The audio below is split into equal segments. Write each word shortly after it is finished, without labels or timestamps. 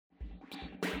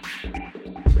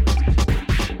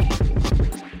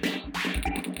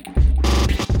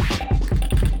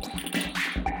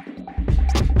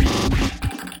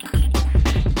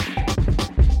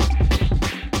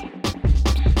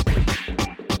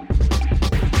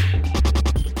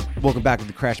Welcome back to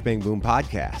the Crash Bang Boom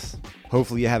podcast.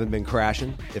 Hopefully you haven't been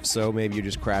crashing. If so, maybe you're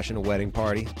just crashing a wedding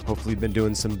party. Hopefully you've been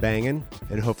doing some banging,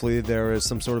 and hopefully there is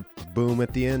some sort of boom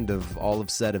at the end of all of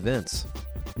said events.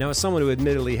 Now, as someone who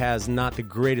admittedly has not the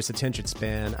greatest attention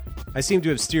span, I seem to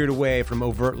have steered away from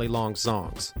overtly long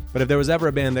songs. But if there was ever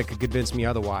a band that could convince me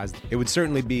otherwise, it would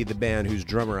certainly be the band whose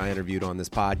drummer I interviewed on this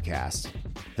podcast.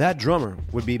 That drummer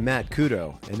would be Matt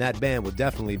Kudo, and that band would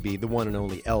definitely be the one and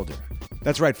only Elder.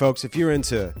 That's right, folks. If you're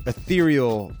into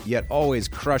ethereal, yet always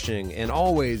crushing and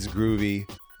always groovy,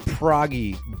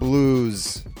 proggy,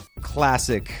 blues,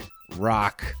 classic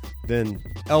rock, then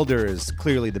Elder is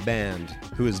clearly the band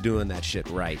who is doing that shit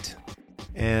right.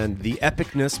 And the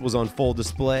epicness was on full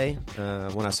display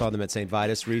when I saw them at St.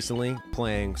 Vitus recently,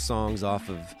 playing songs off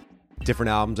of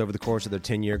different albums over the course of their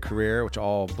 10-year career, which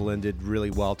all blended really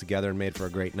well together and made for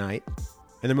a great night.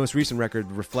 And their most recent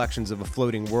record, Reflections of a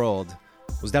Floating World,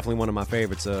 was definitely one of my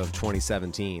favorites of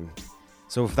 2017.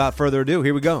 So without further ado,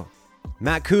 here we go.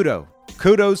 Matt Kudo.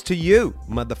 Kudos to you,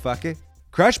 motherfucker.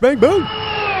 Crash Bang Boom!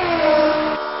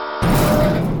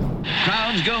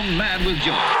 Crowds go mad with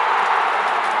joy.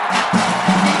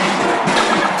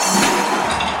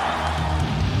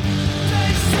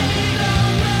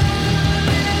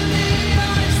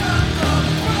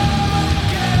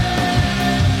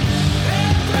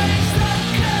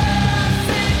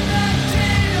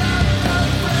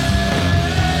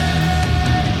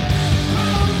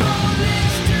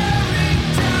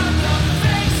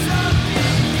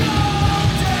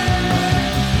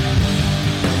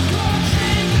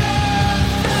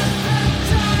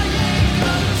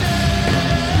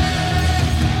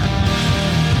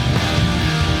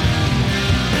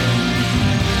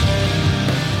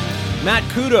 Matt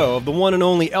Kudo of the one and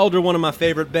only Elder, one of my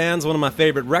favorite bands, one of my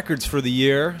favorite records for the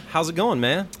year. How's it going,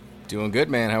 man? Doing good,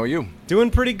 man. How are you? Doing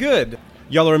pretty good.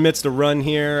 Y'all are amidst a run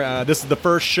here. This is the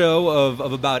first show of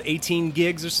about 18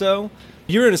 gigs or so.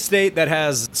 You're in a state that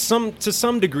has to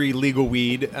some degree legal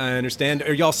weed, I understand.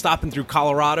 Are y'all stopping through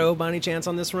Colorado by any chance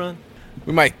on this run?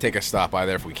 We might take a stop by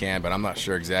there if we can, but I'm not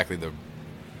sure exactly the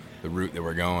route that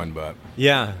we're going. But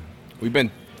yeah, we've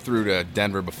been through to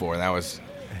Denver before, and that was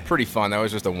pretty fun. That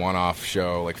was just a one-off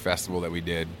show, like festival that we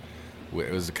did.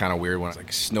 It was a kind of weird one. It was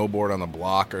like snowboard on the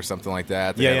block or something like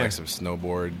that. They had like some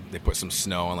snowboard. They put some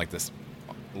snow on like this,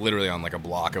 literally on like a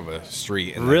block of a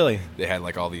street. And really? They had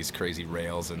like all these crazy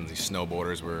rails, and these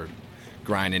snowboarders were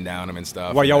grinding down them and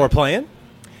stuff. While y'all were playing?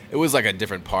 It was like a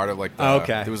different part of like the,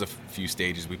 okay. There was a few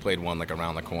stages. We played one like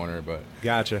around the corner, but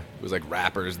gotcha. It was like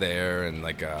rappers there and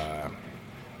like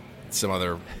some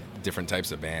other different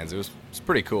types of bands. It was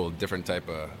pretty cool. Different type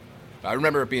of. I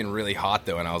remember it being really hot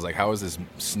though, and I was like, "How is this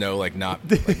snow like not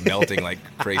like melting like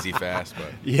crazy fast?"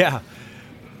 But yeah,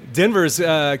 Denver's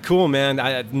cool, man.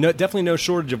 Definitely no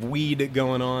shortage of weed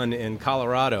going on in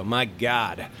Colorado. My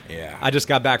God. Yeah. I just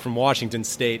got back from Washington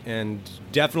State, and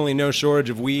definitely no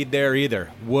shortage of weed there either.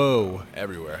 Whoa.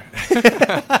 Everywhere.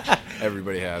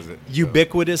 Everybody has it.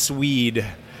 Ubiquitous weed.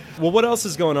 Well, what else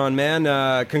is going on, man?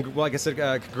 Like I said,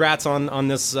 congrats on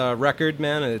this record,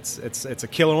 man. It's a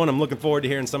killer one. I'm looking forward to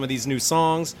hearing some of these new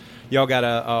songs. Y'all got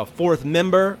a fourth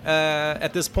member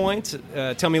at this point.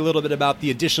 Tell me a little bit about the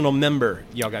additional member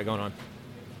y'all got going on.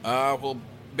 Well,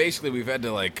 basically, we've had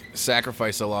to like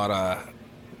sacrifice a lot of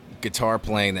guitar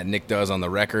playing that Nick does on the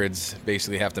records.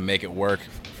 Basically, have to make it work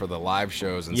for the live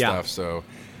shows and stuff. So.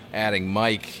 Adding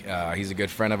Mike, he's a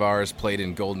good friend of ours, played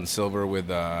in Gold and Silver with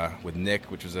Nick,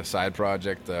 which was a side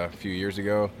project a few years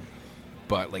ago.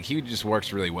 But like he just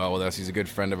works really well with us. He's a good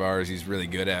friend of ours. He's really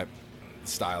good at the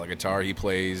style of guitar he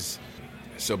plays.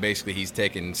 So basically he's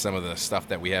taken some of the stuff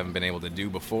that we haven't been able to do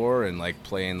before and like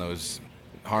playing those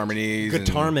harmonies.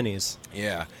 Guitarmonies.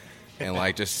 Yeah. And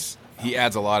like just he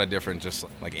adds a lot of different just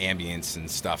like ambience and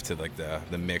stuff to like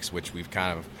the mix, which we've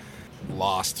kind of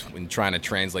lost when trying to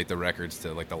translate the records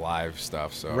to like the live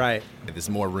stuff. So right.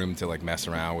 There's more room to like mess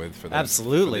around with for the,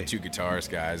 absolutely for the two guitarist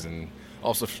guys, and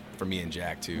also for me and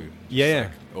Jack too. Yeah,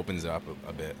 like opens up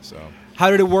a bit. So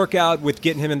how did it work out with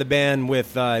getting him in the band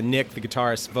with Nick, the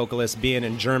guitarist vocalist, being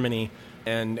in Germany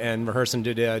and rehearsing?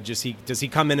 Does he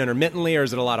come in intermittently, or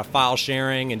is it a lot of file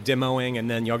sharing and demoing, and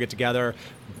then y'all get together,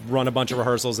 run a bunch of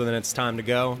rehearsals, and then it's time to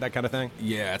go, that kind of thing?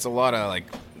 Yeah, it's a lot of like.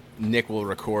 Nick will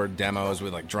record demos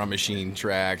with like drum machine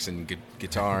tracks and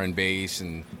guitar and bass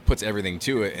and puts everything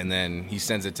to it, and then he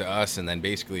sends it to us, and then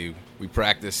basically we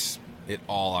practice it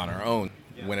all on our own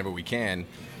whenever we can,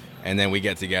 and then we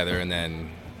get together and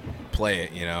then play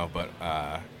it, you know. But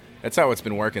that's how it's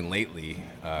been working lately,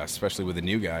 especially with the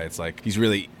new guy. It's like he's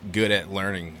really good at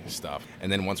learning stuff,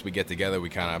 and then once we get together we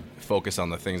kind of focus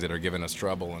on the things that are giving us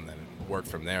trouble and then work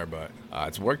from there. But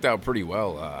it's worked out pretty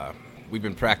well. we've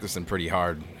been practicing pretty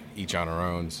hard each on our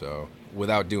own. So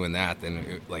without doing that,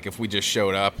 then like if we just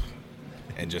showed up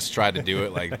and just tried to do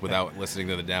it like without listening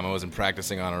to the demos and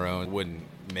practicing on our own, wouldn't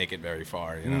make it very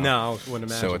far. No, wouldn't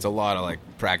imagine. So it's a lot of like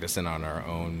practicing on our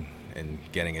own and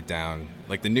getting it down.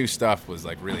 Like the new stuff was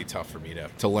like really tough for me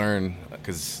to learn,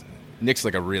 because Nick's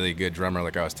like a really good drummer,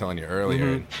 like I was telling you earlier.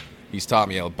 And he's taught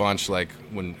me a bunch. Like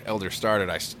when Elder started,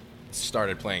 I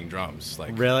started playing drums.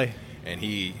 Like really? And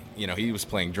he was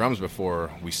playing drums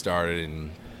before we started,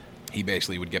 and he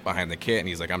basically would get behind the kit and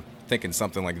he's like, I'm thinking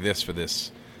something like this for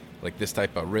this, like this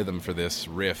type of rhythm for this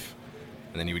riff.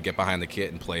 And then he would get behind the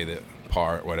kit and play the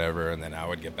part, whatever, and then I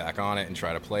would get back on it and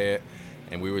try to play it.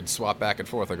 And we would swap back and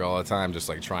forth like all the time, just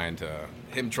like trying to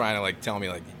like tell me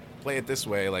like, play it this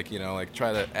way, like, like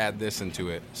try to add this into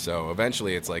it. So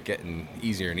eventually it's like getting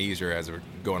easier and easier as we're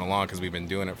going along, because we've been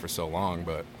doing it for so long.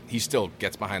 But he still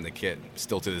gets behind the kit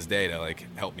still to this day to like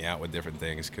help me out with different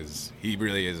things, because he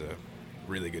really is a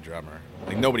really good drummer.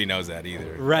 Like nobody knows that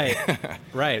either. Right.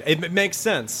 Right. It makes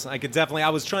sense. I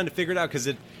was trying to figure it out, because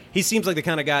he seems like the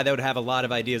kind of guy that would have a lot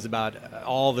of ideas about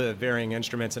all the varying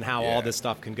instruments and how all this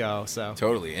stuff can go. So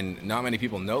totally. And not many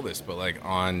people know this, but like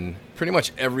on pretty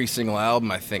much every single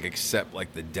album, I think, except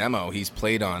like the demo, he's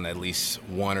played on at least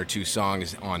one or two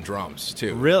songs on drums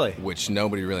too. Really? Which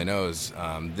nobody really knows.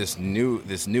 This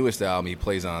newest album, he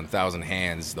plays on 1,000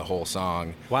 Hands, the whole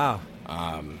song. Wow.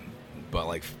 But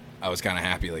like I was kind of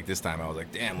happy. Like this time I was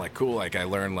like, damn, like cool. Like I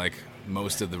learned like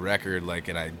most of the record, like,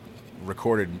 and I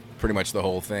recorded pretty much the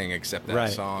whole thing except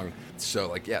that song. So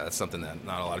like, yeah, that's something that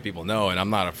not a lot of people know, and I'm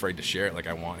not afraid to share it. Like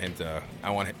I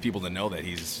want people to know that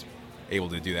he's able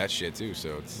to do that shit too.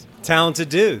 So it's talented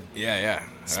dude. Yeah.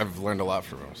 I've learned a lot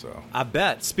from him. So I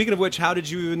bet. Speaking of which, how did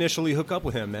you initially hook up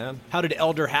with him, man? How did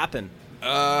Elder happen?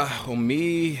 Well,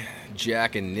 me,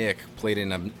 Jack, and Nick played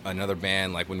in another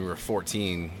band like when we were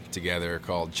 14 together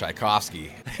called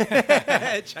Tchaikovsky.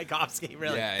 Tchaikovsky,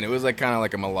 really? Yeah, and it was like kind of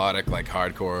like a melodic, like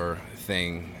hardcore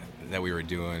thing that we were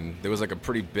doing. There was like a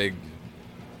pretty big,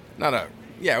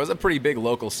 it was a pretty big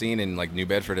local scene in like New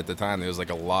Bedford at the time. There was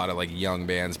like a lot of like young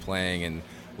bands playing, and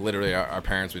literally our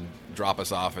parents would drop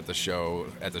us off at the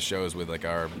shows with like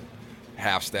our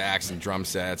half stacks and drum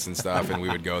sets and stuff, and we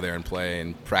would go there and play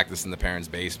and practice in the parents'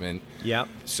 basement. Yep.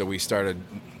 So we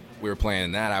were playing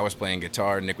in that. I was playing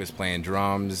guitar, Nick was playing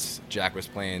drums, Jack was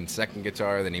playing second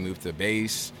guitar, then he moved to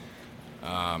bass.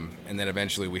 And then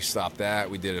eventually we stopped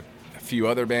that. We did a few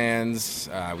other bands.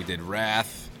 We did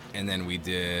Wrath, and then we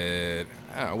did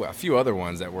a few other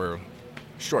ones that were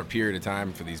short period of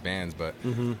time for these bands, but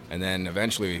and then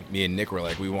eventually me and Nick were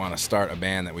like, we want to start a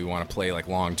band that we want to play like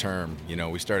long term.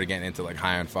 We started getting into like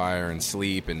High on Fire and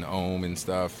Sleep and Ohm and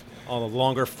stuff, all the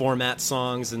longer format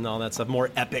songs and all that stuff, more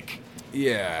epic.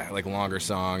 Yeah, like longer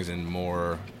songs and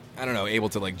more, I don't know, able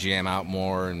to like jam out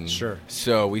more. And sure.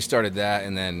 So we started that,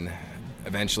 and then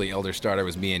eventually Elder started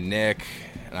with me and Nick,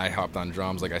 and I hopped on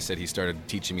drums. Like I said, he started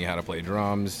teaching me how to play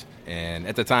drums. And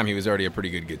at the time, he was already a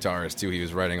pretty good guitarist, too. He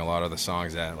was writing a lot of the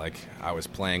songs that, like, I was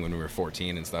playing when we were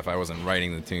 14 and stuff. I wasn't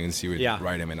writing the tunes. He would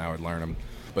write them, and I would learn them.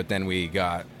 But then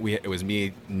it was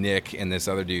me, Nick, and this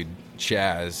other dude,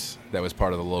 Chaz, that was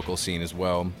part of the local scene as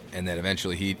well. And then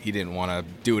eventually he didn't want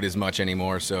to do it as much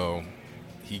anymore, so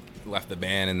he left the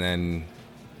band. And then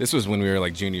this was when we were,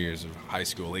 like, junior years of high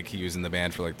school. Like, he was in the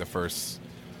band for, like, the first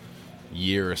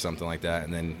year or something like that.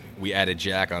 And then we added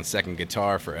Jack on second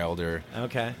guitar for Elder.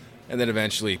 Okay. And then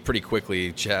eventually, pretty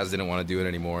quickly, Chaz didn't want to do it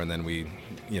anymore, and then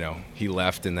he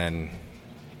left, and then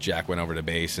Jack went over to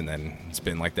bass, and then it's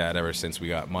been like that ever since we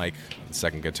got Mike,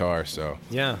 second guitar. So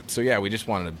yeah,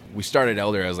 we started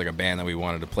Elder as like a band that we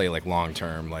wanted to play like long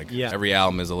term. Like every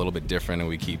album is a little bit different, and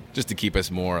we keep us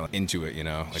more into it.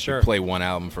 Like we play one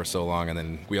album for so long, and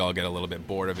then we all get a little bit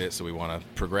bored of it, so we want to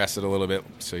progress it a little bit.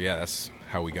 So yeah, that's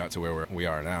how we got to where we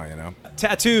are now,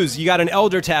 Tattoos. You got an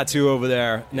Elder tattoo over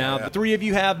there. Now, the three of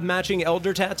you have matching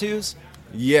Elder tattoos?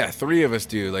 Yeah, three of us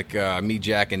do. Like me,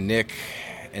 Jack, and Nick.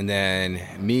 And then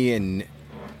me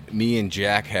and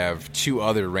Jack have two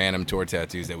other random tour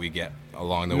tattoos that we get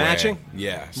along the way. Matching?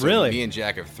 Yeah. So really? Me and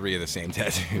Jack have three of the same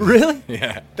tattoos. Really?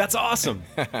 Yeah. That's awesome.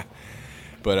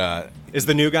 But is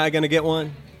the new guy going to get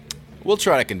one? We'll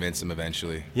try to convince him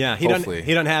eventually. Yeah, he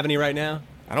doesn't have any right now?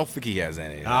 I don't think he has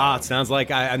any. No. It sounds like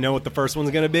I know what the first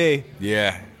one's going to be.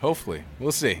 Yeah, hopefully.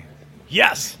 We'll see.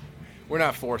 Yes! We're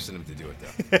not forcing him to do it,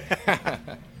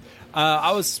 though.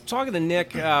 I was talking to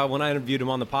Nick when I interviewed him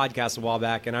on the podcast a while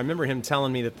back, and I remember him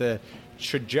telling me that the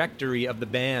trajectory of the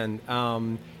band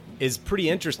is pretty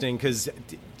interesting because,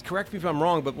 correct me if I'm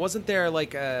wrong, but wasn't there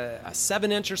like a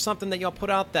 7-inch or something that y'all put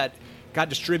out that got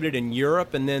distributed in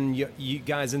Europe, and then you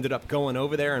guys ended up going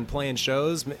over there and playing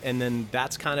shows, and then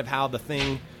that's kind of how the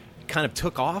thing kind of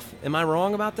took off. Am I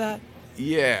wrong about that?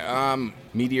 Yeah,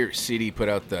 Meteor City put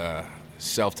out the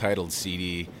self-titled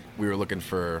CD. We were looking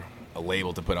for a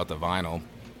label to put out the vinyl,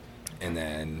 and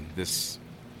then this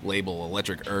label,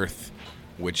 Electric Earth,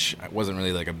 which wasn't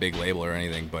really like a big label or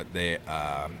anything, but they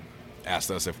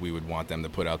asked us if we would want them to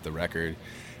put out the record,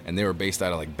 and they were based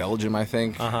out of like Belgium, I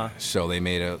think. So they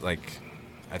made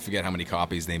I forget how many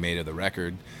copies they made of the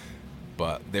record,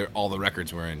 but all the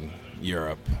records were in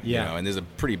Europe. Yeah. You know, and there's a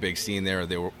pretty big scene there.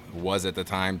 Was at the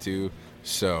time too.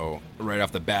 So right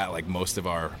off the bat, like most of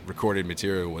our recorded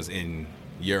material was in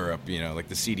Europe. You know, like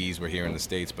the CDs were here in the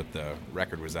States, but the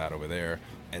record was out over there.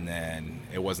 And then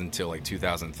it wasn't until like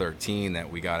 2013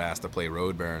 that we got asked to play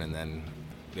Roadburn, and then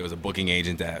there was a booking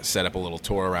agent that set up a little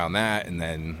tour around that, and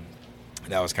then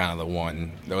that was kind of the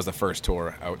one. That was the first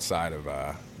tour outside of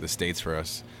the States for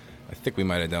us. I think we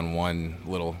might have done one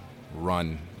little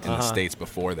run in the States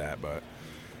before that, but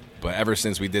ever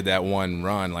since we did that one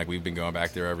run, like we've been going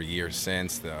back there every year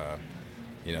since. The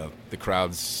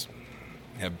crowds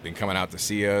have been coming out to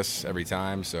see us every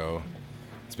time, so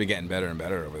it's been getting better and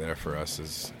better over there for us.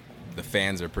 As the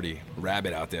fans are pretty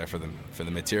rabid out there for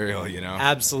the material, you know.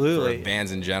 Absolutely. For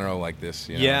bands in general like this,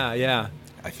 you know? Yeah.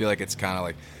 I feel like it's kind of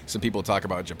like some people talk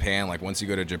about Japan. Like once you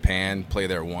go to Japan, play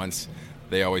there once,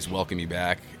 they always welcome you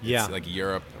back. Yeah. It's like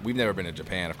Europe. We've never been to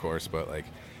Japan, of course, but like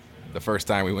the first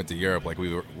time we went to Europe, like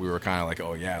we were kind of like,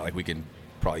 oh yeah, like we can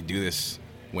probably do this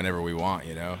whenever we want,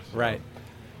 you know. So right.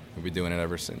 We've been doing it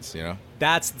ever since, you know.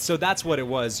 That's what it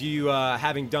was. You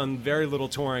having done very little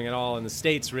touring at all in the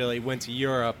States, really went to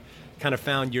Europe, kind of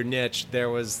found your niche. There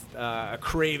was a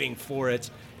craving for it.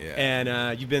 Yeah.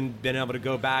 And you've been able to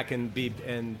go back and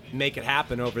make it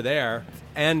happen over there,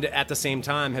 and at the same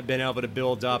time have been able to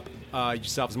build up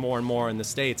yourselves more and more in the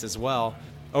States as well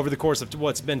over the course of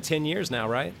what's been 10 years now,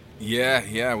 right?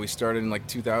 Yeah. We started in like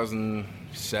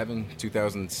 2007,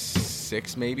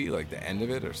 2006, maybe, like the end of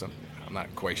it or something. I'm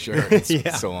not quite sure.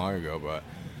 It's so long ago, but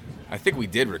I think we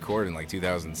did record in like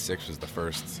 2006 was the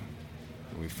first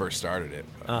when we first started it.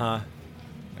 A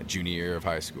junior year of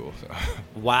high school. So.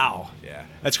 Wow. Yeah.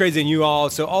 That's crazy. And all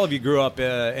of you grew up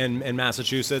in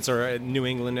Massachusetts or New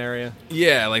England area?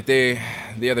 Yeah, like the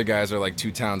other guys are like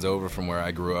 2 towns over from where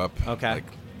I grew up. Okay. Like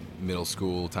middle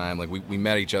school time. Like we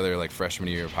met each other like freshman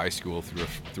year of high school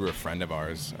through a friend of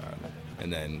ours.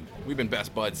 And then we've been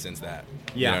best buds since that.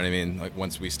 Yeah. You know what I mean? Like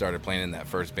once we started playing in that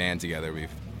first band together,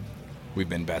 we've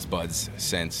been best buds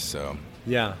since. So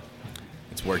yeah,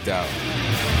 it's worked out.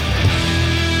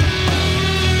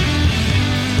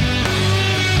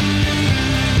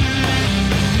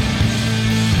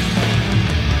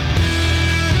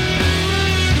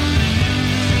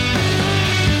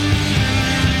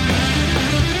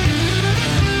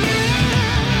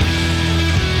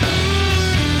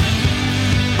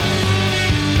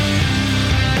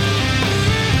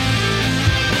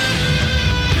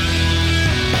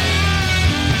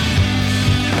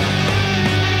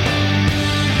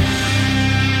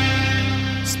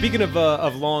 Speaking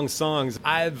of long songs,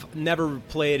 I've never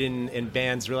played in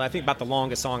bands really. I think about the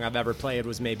longest song I've ever played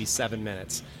was maybe 7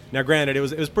 minutes. Now, granted, it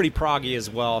was pretty proggy as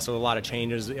well, so a lot of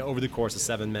changes over the course of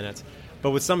 7 minutes. But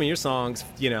with some of your songs,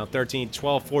 13,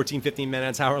 12, 14, 15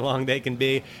 minutes, however long they can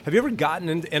be, have you ever gotten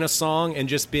in a song and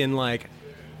just been like,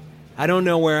 I don't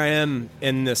know where I am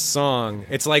in this song.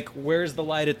 It's like, where's the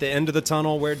light at the end of the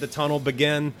tunnel? Where'd the tunnel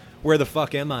begin? Where the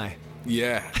fuck am I?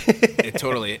 Yeah, it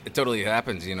totally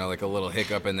happens, like a little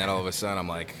hiccup, and then all of a sudden I'm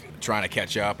like trying to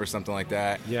catch up or something like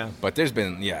that. Yeah. But there's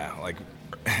been, like,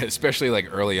 especially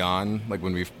like early on, like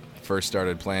when we first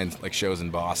started playing like shows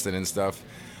in Boston and stuff.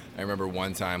 I remember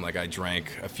one time, like, I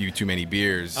drank a few too many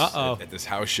beers at this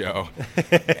house show,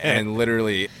 and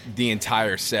literally the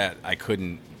entire set I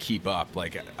couldn't keep up.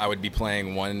 Like, I would be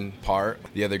playing one part,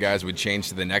 the other guys would change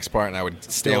to the next part, and I would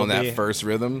stay on that first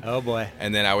rhythm. Oh boy!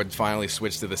 And then I would finally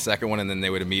switch to the second one, and then they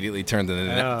would immediately turn to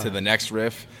the next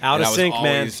riff. Out of sync,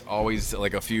 man. Always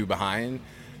like a few behind.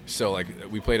 So, like,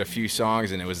 we played a few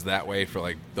songs, and it was that way for,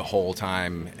 like, the whole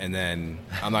time. And then,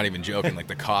 I'm not even joking, like,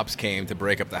 the cops came to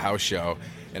break up the house show,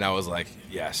 and I was like,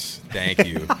 yes, thank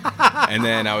you. And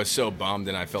then I was so bummed,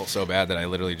 and I felt so bad that I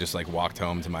literally just, like, walked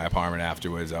home to my apartment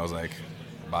afterwards. I was like,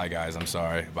 bye, guys, I'm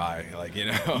sorry, bye. Like,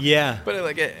 Yeah. But,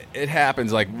 it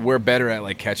happens. Like, we're better at,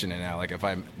 like, catching it now. Like, if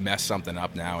I mess something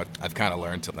up now, I've kind of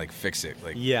learned to, like, fix it,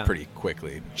 like, pretty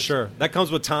quickly. Sure. That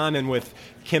comes with time and with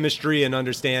chemistry and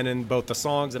understanding both the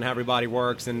songs and how everybody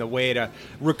works, and the way to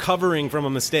recovering from a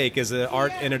mistake is an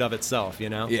art in and of itself,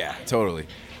 Yeah, totally.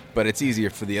 But it's easier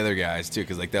for the other guys too,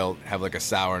 because like they'll have like a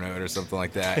sour note or something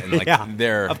like that, and like Yeah,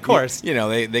 they're of course.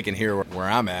 they can hear where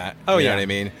I'm at. Oh, you yeah. know what I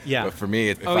mean? Yeah. But for me,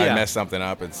 if Oh, I yeah. mess something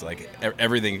up, it's like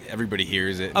everybody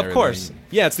hears it. And Of course. everything.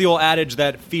 Yeah, it's the old adage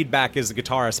that feedback is the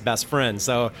guitarist's best friend.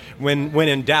 So when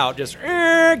in doubt, just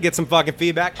get some fucking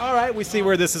feedback. All right, we see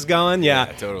where this is going. Yeah.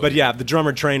 Yeah, totally. But yeah, the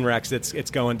drummer train wrecks,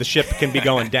 it's going. The ship can be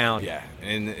going down. Yeah,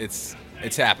 and it's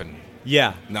happened.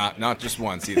 Yeah. Not just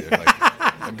once either. Like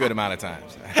a good amount of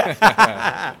times.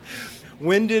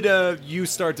 When did you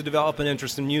start to develop an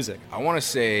interest in music? I want to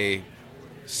say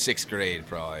 6th grade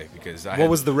probably, because What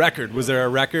was the record? Was there a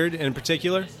record in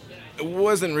particular? It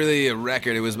wasn't really a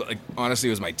record. It was like, honestly,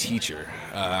 it was my teacher.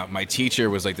 My teacher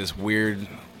was like this weird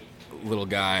little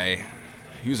guy.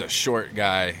 He was a short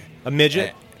guy. A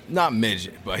midget? Not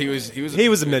midget, but he was He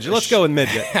was a midget. Let's go with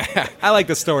midget. I like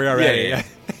the story already. Yeah.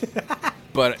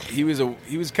 But he was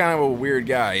kind of a weird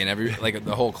guy, and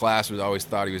the whole class always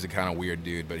thought he was a kind of weird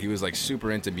dude. But he was like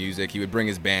super into music. He would bring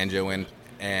his banjo in,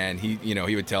 and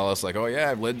he would tell us like, oh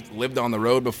yeah, I've lived on the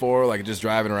road before, like just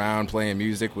driving around playing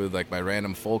music with like my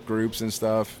random folk groups and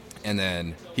stuff. And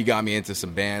then he got me into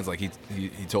some bands. Like he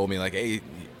told me like, hey,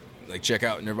 like check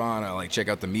out Nirvana, like check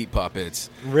out the Meat Puppets.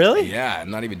 Really? Yeah,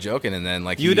 I'm not even joking. And then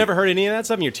like You had never heard any of that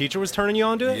stuff, and your teacher was turning you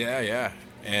on to it? Yeah.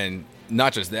 And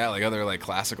not just that, like other like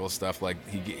classical stuff. Like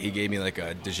he gave me like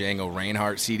a Django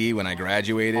Reinhardt CD when I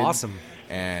graduated. Awesome.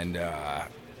 And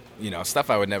stuff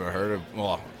I would never heard of.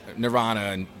 Well, Nirvana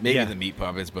and maybe Yeah. the Meat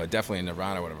Puppets, but definitely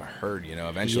Nirvana I would have heard,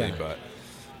 eventually. Yeah. But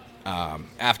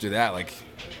after that, like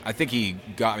I think he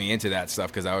got me into that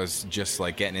stuff because I was just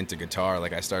like getting into guitar.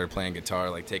 Like I started playing guitar,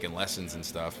 like taking lessons and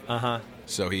stuff.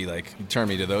 So he turned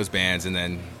me to those bands, and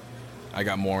then I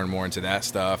got more and more into that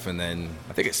stuff. And then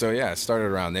I think it started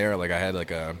around there. Like I had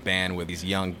like a band with these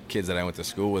young kids that I went to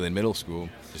school with in middle school,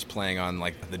 just playing on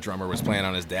like the drummer was playing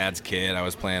on his dad's kit. I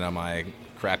was playing on my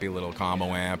crappy little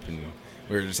combo amp, and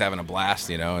we were just having a blast,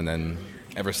 and then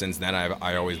ever since then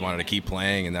I always wanted to keep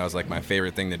playing, and that was like my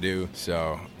favorite thing to do.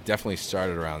 So definitely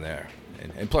started around there.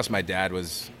 And plus my dad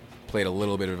played a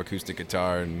little bit of acoustic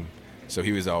guitar, and so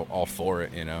he was all for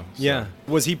it, So. Yeah.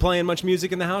 Was he playing much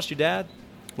music in the house, your dad?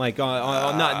 Like,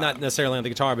 not necessarily on the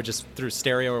guitar, but just through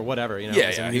stereo or whatever,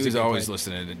 Yeah. He was always played.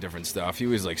 listening to different stuff. He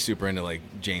was like super into like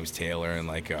James Taylor and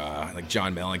like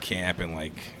John Mellencamp and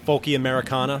like Folky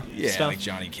Americana stuff? like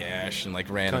Johnny Cash and like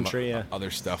random Country, yeah. other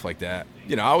stuff like that.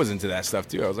 I was into that stuff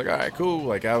too. I was like, all right, cool.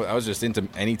 Like I was just into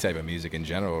any type of music in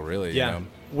general, really. Yeah.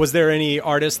 Was there any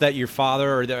artist that your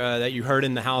father or that you heard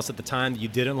in the house at the time that you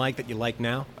didn't like that you like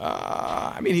now?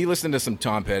 I mean, he listened to some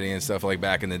Tom Petty and stuff like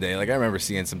back in the day. Like I remember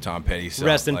seeing some Tom Petty stuff.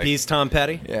 Rest in peace, Tom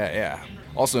Petty. Yeah.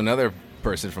 Also, another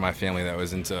person from my family that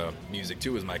was into music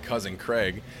too was my cousin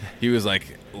Craig. He was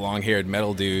like long-haired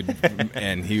metal dude,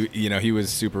 and he was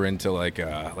super into like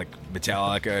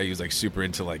Metallica. He was like super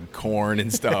into like Korn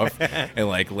and stuff, and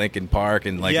like Linkin Park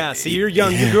and like. Yeah, see, you're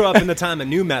young. You grew up in the time of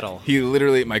new metal.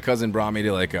 My cousin brought me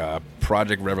to like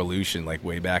Project Revolution like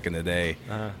way back in the day,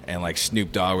 and like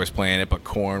Snoop Dogg was playing it, but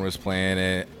Korn was playing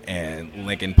it, and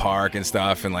Linkin Park and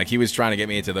stuff, and like he was trying to get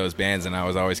me into those bands, and I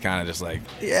was always kind of just like,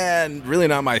 yeah, really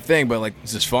not my thing, but like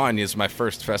it's just fun. It's my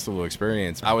first festival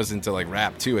experience. I was into like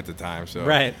rap too at the time, so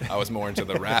right. I was more into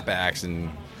the rap acts,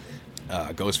 and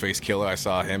Ghostface Killer. I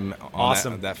saw him on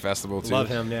Awesome. that festival too. Love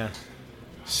him, yeah.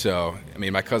 So I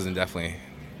mean, my cousin definitely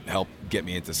helped get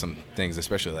me into some things,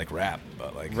 especially like rap,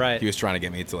 but like right. he was trying to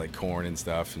get me into like Korn and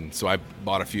stuff, and so I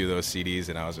bought a few of those CDs,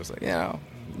 and I was just like,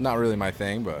 not really my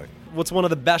thing, but What's one of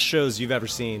the best shows you've ever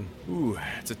seen? ooh,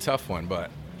 it's a tough one. But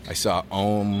I saw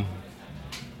Ohm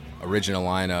original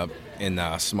lineup in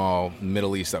the small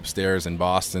Middle East upstairs in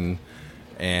Boston,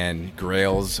 and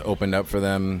Grails opened up for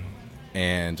them,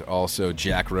 and also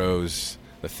Jack Rose,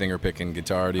 the finger-picking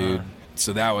guitar dude.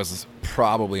 So that was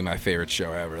probably my favorite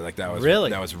show ever. Like that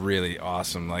was really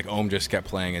awesome. Like Ohm just kept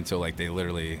playing until like they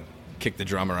literally kicked the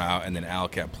drummer out, and then Al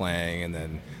kept playing, and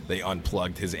then they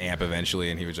unplugged his amp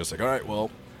eventually, and he was just like, all right, well,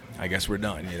 I guess we're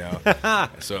done,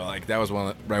 So like that was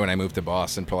right when I moved to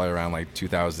Boston, probably around like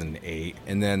 2008.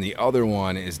 And then the other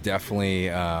one is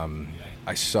definitely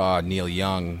I saw Neil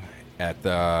Young at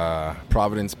the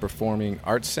Providence Performing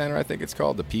Arts Center, I think it's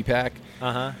called, the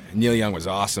PPAC. Neil Young was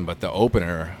awesome, but the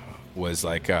opener was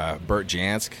like Bert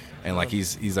Jansk, and like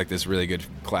he's like this really good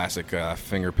classic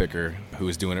finger picker who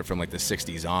was doing it from like the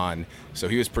 60s on, so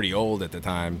he was pretty old at the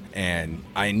time, and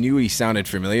I knew he sounded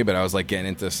familiar, but I was like getting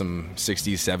into some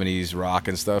 60s 70s rock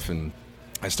and stuff, and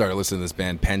I started listening to this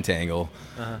band Pentangle,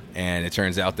 and it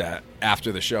turns out that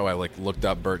after the show I like looked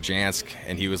up Bert Jansk,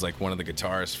 and he was like one of the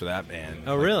guitarists for that band.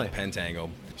 Oh, really? Pentangle.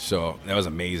 So that was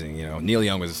amazing. Neil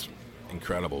Young was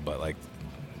incredible, but like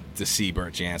to see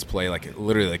Bert Jansch play like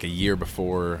literally like a year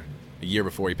before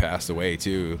he passed away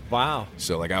too. Wow.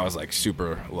 So like I was like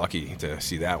super lucky to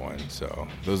see that one. So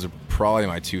those are probably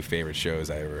my 2 favorite shows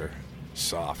I ever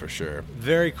saw for sure.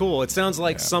 Very cool. It sounds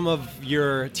like some of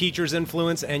your teacher's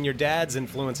influence and your dad's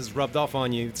influence has rubbed off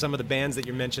on you. Some of the bands that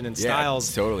you're mentioning,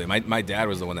 styles. Totally. My dad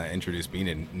was the one that introduced me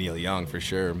to Neil Young for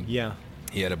sure. Yeah.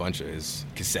 He had a bunch of his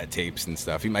cassette tapes and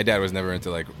stuff. My dad was never into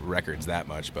like records that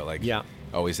much, but like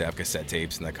always have cassette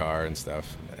tapes in the car and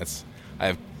stuff. I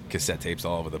have cassette tapes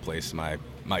all over the place in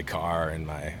my car and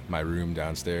my room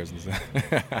downstairs and stuff.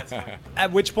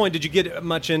 At which point did you get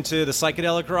much into the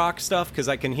psychedelic rock stuff? Because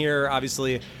I can hear,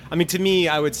 obviously, I mean, to me,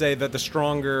 I would say that the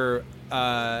stronger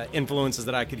influences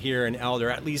that I could hear in Elder,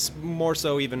 at least more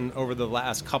so even over the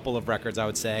last couple of records, I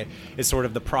would say, is sort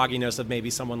of the progginess of maybe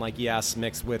someone like Yes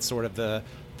mixed with sort of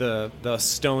the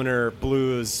stoner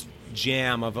blues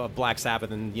jam of Black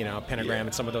Sabbath and Pentagram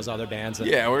and some of those other bands.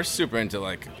 Yeah, we're super into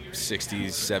like 60s,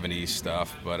 70s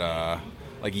stuff, but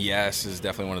like Yes is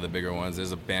definitely one of the bigger ones.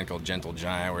 There's a band called Gentle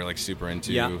Giant we're like super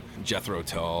into. Jethro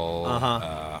Tull,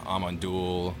 Amon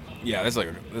Düül. Yeah,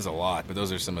 there's a lot, but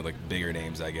those are some of like bigger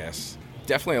names, I guess.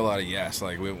 Definitely a lot of Yes.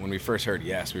 Like when we first heard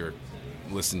Yes, we were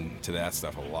listening to that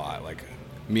stuff a lot. Like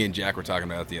me and Jack were talking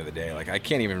about it the other day. Like I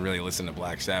can't even really listen to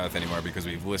Black Sabbath anymore because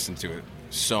we've listened to it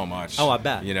so much. Oh, I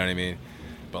bet. You know what I mean?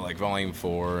 But like Volume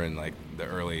 4 and like the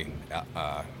early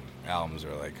albums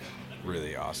are like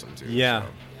really awesome too. Yeah. So.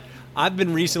 I've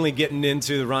been recently getting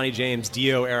into the Ronnie James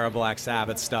Dio era Black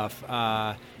Sabbath stuff.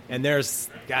 And there's,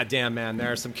 goddamn man,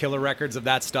 there are some killer records of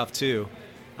that stuff too.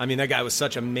 I mean, that guy was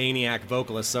such a maniac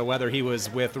vocalist. So whether he was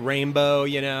with Rainbow,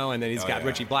 and then he's got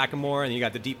Richie Blackmore, and you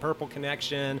got the Deep Purple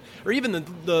connection, or even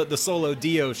the solo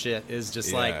Dio shit is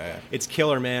just it's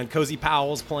killer, man. Cozy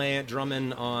Powell's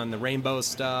drumming on the Rainbow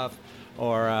stuff,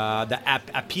 or the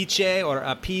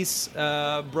Appice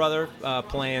brother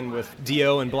playing with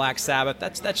Dio and Black Sabbath.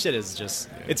 That shit is just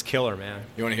it's killer, man.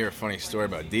 You want to hear a funny story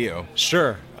about Dio?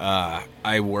 Sure.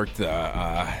 I worked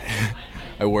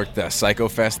the Psycho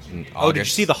Fest in August. Oh, did you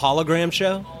see the hologram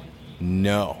show?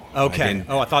 No. Okay. I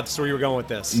thought that's where you were going with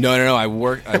this. No. I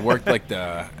worked like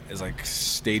as like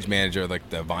stage manager, like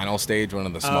the vinyl stage, one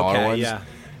of the smaller ones. Yeah.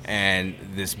 And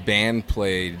this band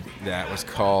played that was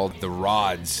called The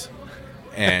Rods.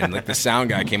 And like the sound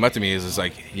guy came up to me and was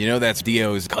like, that's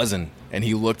Dio's cousin, and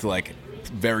he looked like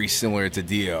very similar to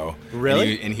Dio.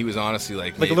 Really? And he was honestly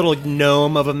like a little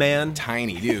gnome of a man,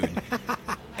 tiny dude.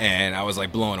 And I was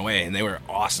like blown away, and they were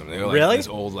awesome. They were like really? This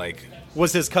old like.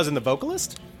 Was his cousin the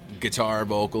vocalist? Guitar,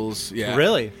 vocals, yeah.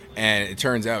 Really? And it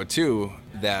turns out too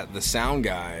that the sound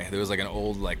guy, there was like an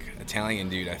old like Italian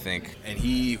dude, I think, and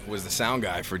he was the sound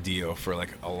guy for Dio for like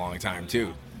a long time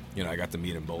too. I got to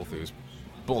meet them both. It was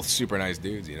both super nice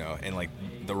dudes, and like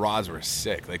the Rods were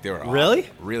sick. Like they were really,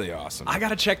 awesome. Really awesome. I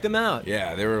gotta check them out.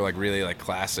 Yeah, they were like really like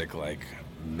classic like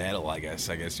metal, I guess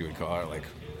you would call it, like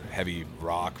heavy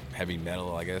rock, heavy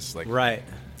metal, I guess. Like right.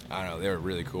 I don't know. They were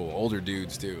really cool. Older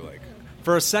dudes too, like.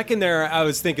 For a second there, I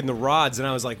was thinking the Rods, and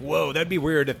I was like, whoa, that'd be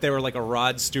weird if they were like a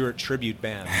Rod Stewart tribute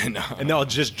band. No. And they'll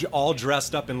just all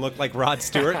dressed up and look like Rod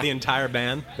Stewart, the entire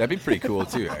band. That'd be pretty cool,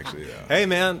 too, actually, though. Hey,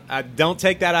 man, don't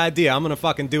take that idea. I'm going to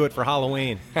fucking do it for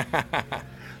Halloween. And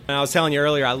I was telling you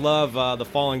earlier, I love The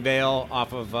Falling Veil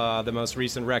off of the most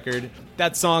recent record.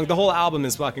 That song, the whole album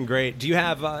is fucking great. Do you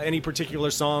have any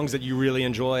particular songs that you really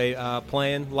enjoy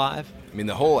playing live? I mean,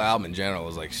 the whole album in general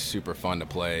is like super fun to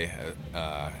play.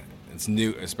 It's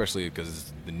new, especially because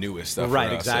it's the newest stuff. Right,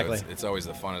 for us, exactly. So it's always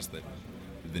the funnest,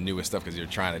 the newest stuff, because you're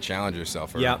trying to challenge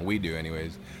yourself, or we do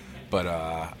anyways. But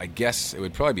I guess it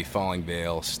would probably be Falling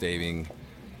Veil, Staving.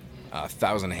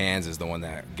 Thousand Hands is the one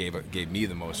that gave me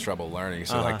the most trouble learning.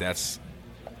 So like that's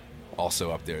also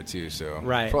up there too. So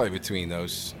probably between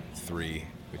those three.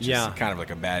 Which is kind of like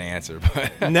a bad answer,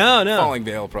 but no. Falling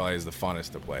Veil probably is the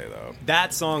funnest to play, though.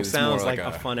 That song sounds like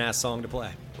a fun-ass song to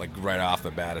play. Like right off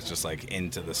the bat, it's just like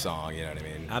into the song, you know what I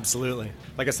mean? Absolutely.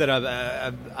 Like I said,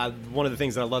 one of the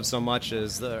things that I love so much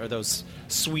is are those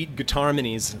sweet guitar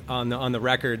minis on the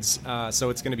records. So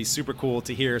it's going to be super cool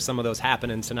to hear some of those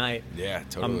happening tonight. Yeah,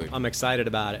 totally. I'm excited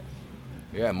about it.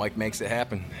 Yeah, Mike makes it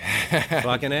happen.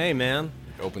 Fucking A, man.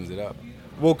 Opens it up.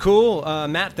 Well, cool.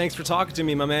 Matt, thanks for talking to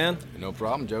me, my man. No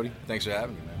problem, Jody. Thanks for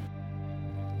having me,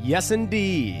 man. Yes,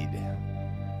 indeed.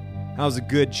 That was a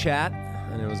good chat,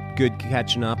 and it was good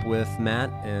catching up with Matt,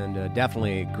 and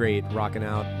definitely great rocking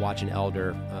out, watching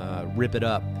Elder rip it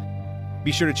up.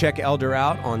 Be sure to check Elder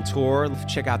out on tour.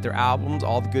 Check out their albums,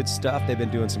 all the good stuff. They've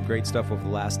been doing some great stuff over the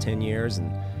last 10 years,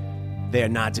 and they are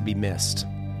not to be missed.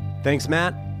 Thanks,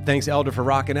 Matt. Thanks, Elder, for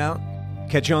rocking out.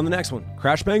 Catch you on the next one.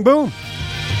 Crash, bang, boom.